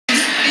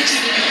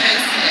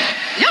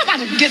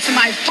to get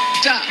somebody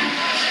fucked up.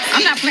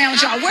 I'm not playing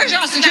with y'all. Where's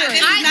y'all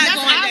security?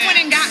 I went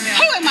and got them.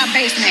 Who in my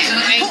basement?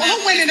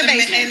 Who went in the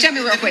basement? Tell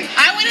me real quick.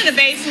 I went in the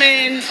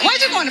basement.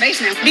 Why'd you go in the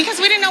basement? Because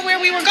we didn't know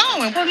where we were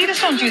going. Well, you just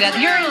don't do that.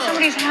 You're in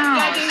somebody's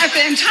house. If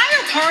the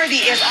entire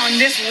party is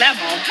on this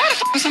level, why the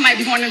fuck would somebody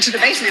be going into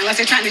the basement unless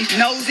they're trying to be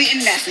nosy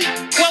and messy?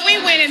 Well, we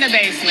went in the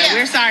basement. Yeah.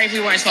 We're sorry if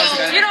we weren't supposed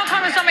to go. You don't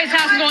come to somebody's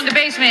house and go in the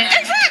basement.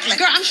 Exactly.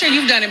 Girl, I'm sure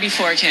you've done it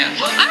before, Kim.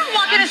 I don't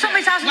walk into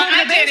somebody's house and go Well,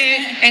 in the I did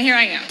basement. it, and here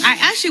I am. I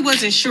actually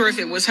wasn't sure if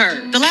it was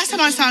her. The last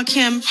time I saw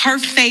Kim, her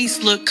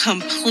face looked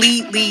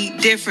completely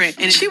different.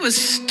 And she was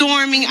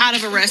storming out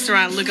of a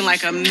restaurant looking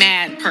like a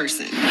mad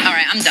person. All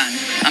right, I'm done.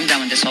 I'm done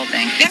with this whole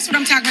thing. That's what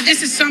I'm talking about.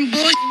 This is some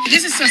bullshit.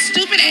 This is some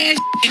stupid ass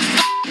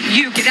shit.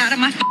 You get out of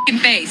my fucking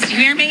face. You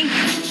hear me?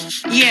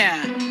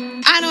 Yeah.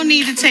 I don't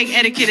need to take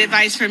etiquette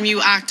advice from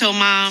you, Octo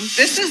Mom.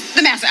 This is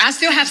the master. I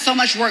still have so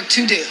much work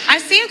to do. I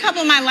see a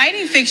couple of my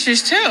lighting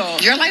fixtures, too.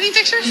 Your lighting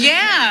fixtures?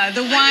 Yeah,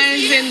 the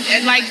ones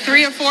in like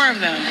 3 or 4 of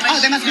them.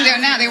 Oh, they must be there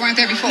now. They weren't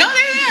there before. No,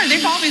 they're there.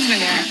 They've always been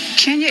there.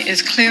 Kenya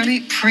is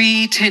clearly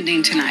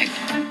pretending tonight.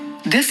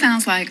 This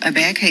sounds like a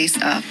bad case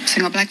of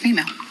single black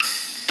female.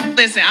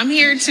 Listen, I'm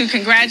here to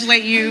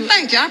congratulate you.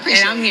 Thank you. I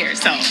appreciate And I'm here,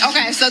 so.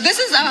 Okay, so this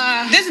is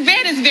This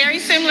bed is very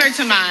similar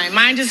to mine.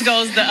 Mine just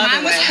goes the other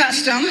mine was way.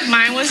 custom.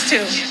 Mine was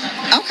too.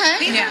 Okay.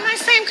 These are my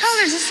same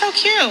colors. It's so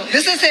cute.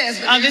 This is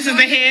his. Oh, this is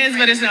the his,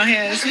 but it's not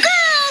his. Girl!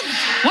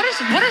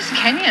 What is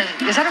Kenya?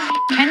 Is that a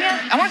Kenya?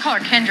 I want to call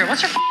her Kendra.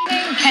 What's her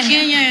name? Kenya.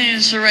 Kenya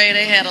and Sheree,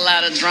 they had a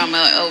lot of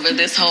drama over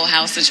this whole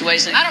house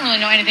situation. I don't really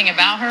know anything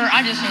about her.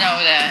 I just know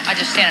that I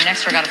just standing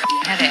next to her got a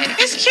headache.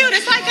 It's cute.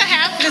 It's like a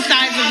half the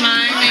size of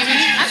mine, maybe.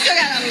 I still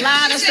got a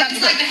lot of stuff.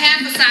 It's like a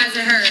half the size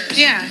of hers.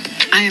 Yeah.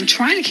 I am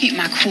trying to keep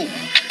my cool.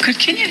 Could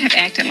Kenya have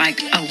acted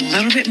like a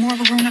little bit more of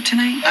a grown-up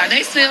tonight? Are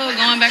they still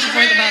going back and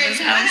forth about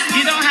this house?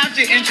 You don't have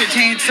to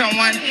entertain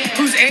someone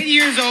who's 80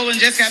 years old and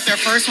just got their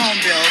first home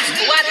built.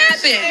 What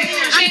happened?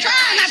 I'm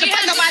trying not to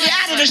put nobody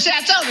out of the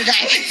chateau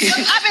today.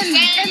 I've been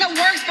in the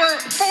works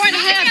for 4.5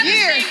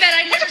 years.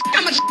 What the f***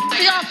 I'm gonna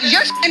y'all?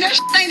 Your and their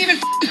ain't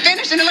even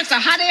finished and it looks a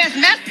hot ass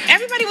mess.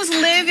 Everybody was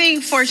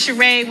living for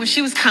Sheree when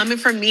she was coming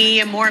for me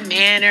and more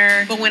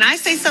manner. But when I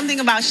say something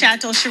about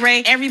Chateau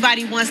Sheree,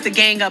 everybody wants to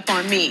gang up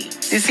on me.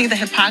 You see the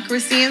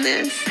hypocrisy in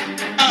this?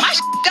 My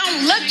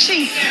don't look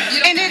cheap,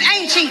 and it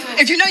ain't cheap.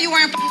 If you know you're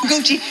wearing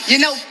Gucci, you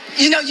know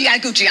you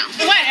got Gucci on.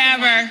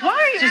 Whatever. Why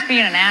are you just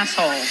being an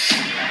asshole?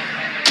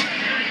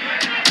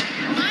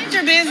 Mind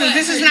your business.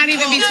 This is not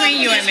even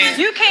between you and me.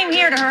 You came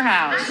here to her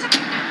house.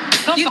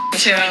 Don't You fuck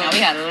with too. her right now. We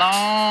had a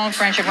long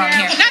friendship around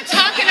here. Not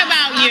talking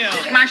about you.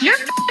 Your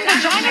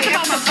vagina's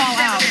about to fall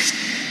out.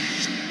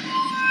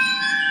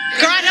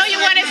 Girl, I know you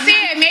want to see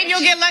it. Maybe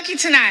you'll get lucky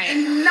tonight.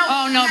 No.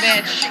 Oh, no,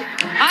 bitch.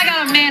 I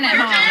got a man at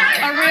home.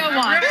 A real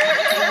one.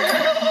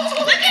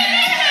 Look at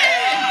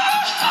it!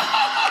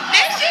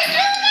 Did she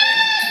do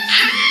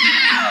that?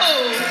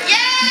 Ow!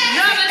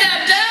 Yeah!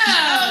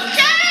 Rub-a-dub-dub!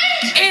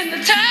 Okay! In the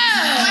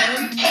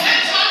tub!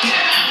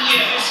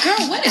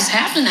 Girl, what is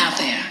happening out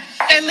there?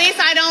 At least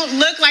I don't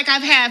look like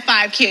I've had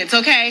 5 kids,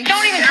 okay?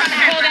 Don't even try to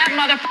pull that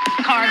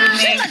motherfucking card with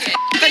me.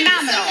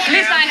 Phenomenal. At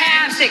least I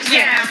have 6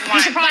 kids. You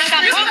should probably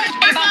stop talking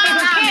about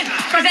people's kids.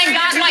 Because then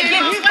God might give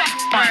you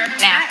one.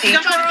 Nasty.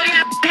 Throw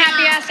your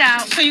happy ass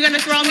out. So you're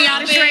gonna throw me out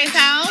of Sheree's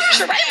house?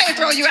 Sheree may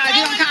throw you out if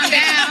you don't calm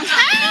down.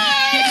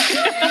 Hey!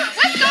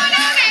 What's going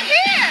on in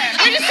here?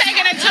 We're just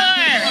taking a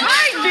tour.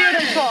 Hi,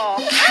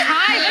 beautiful.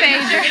 Hi,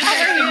 Phaedra. How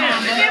are you,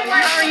 Mama?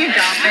 How are you,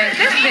 Doctor?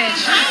 This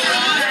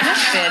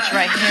bitch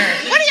right here.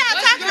 What are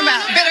y'all talking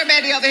about? Bitter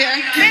Betty over here.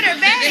 Bitter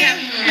Betty.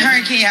 Her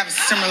and Kenya have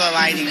similar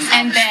lighting.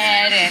 And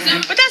bed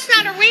and... But that's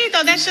not a read,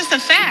 though. That's just a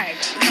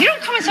fact. You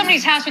don't come in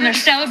somebody's house when they're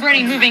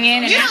celebrating moving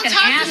in and You act don't an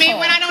talk asshole. to me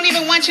when I don't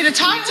even want you to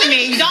talk to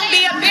me. Don't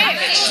be a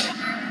bitch.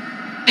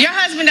 Your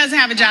husband doesn't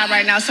have a job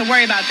right now, so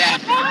worry about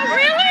that. Oh,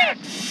 really?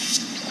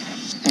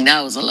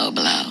 That was a low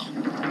blow.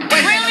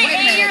 Really?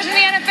 8 years in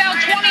the NFL,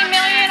 20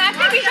 million? I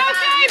think he's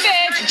okay,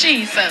 bitch.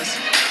 Jesus.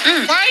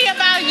 Worry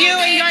about you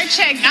and your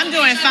check. I'm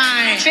doing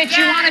fine. Bitch,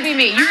 you want to be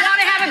me. You want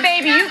to have a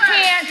baby. You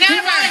can't. You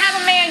Never. want to have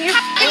a man. You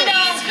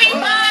don't.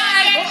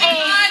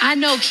 I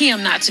know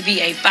Kim not to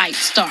be a fight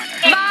starter.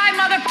 Bye,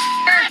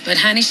 motherfucker. But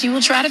honey, she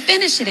will try to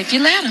finish it if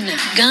you let her now.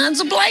 Guns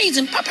are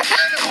blazing. Pow, pow,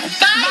 pow.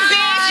 Bye,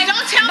 bitch.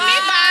 Don't tell me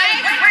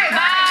bye.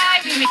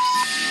 Bye.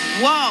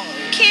 Whoa.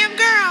 Kim,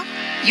 girl,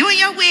 you and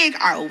your wig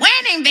are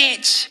winning,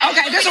 bitch.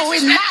 Okay, this is what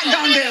we're not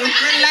gonna do.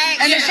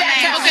 Relax. And the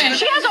chateau. Okay.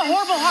 She has a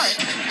horrible heart.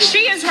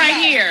 She is right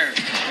here.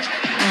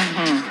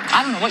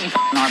 I don't know what you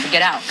are, but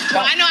get out.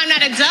 Well, I know I'm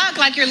not a duck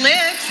like your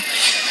lips.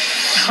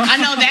 I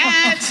know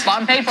that. Bought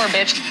and paid for,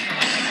 bitch.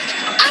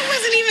 I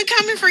wasn't even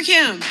coming for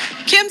Kim.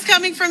 Kim's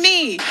coming for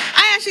me.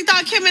 I actually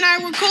thought Kim and I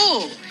were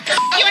cool.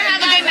 You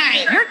have a good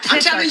night. Your I'm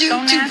tits telling are you so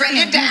to nasty. bring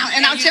it down,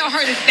 and I'll tell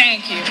her to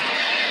Thank you.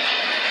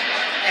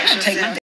 Take my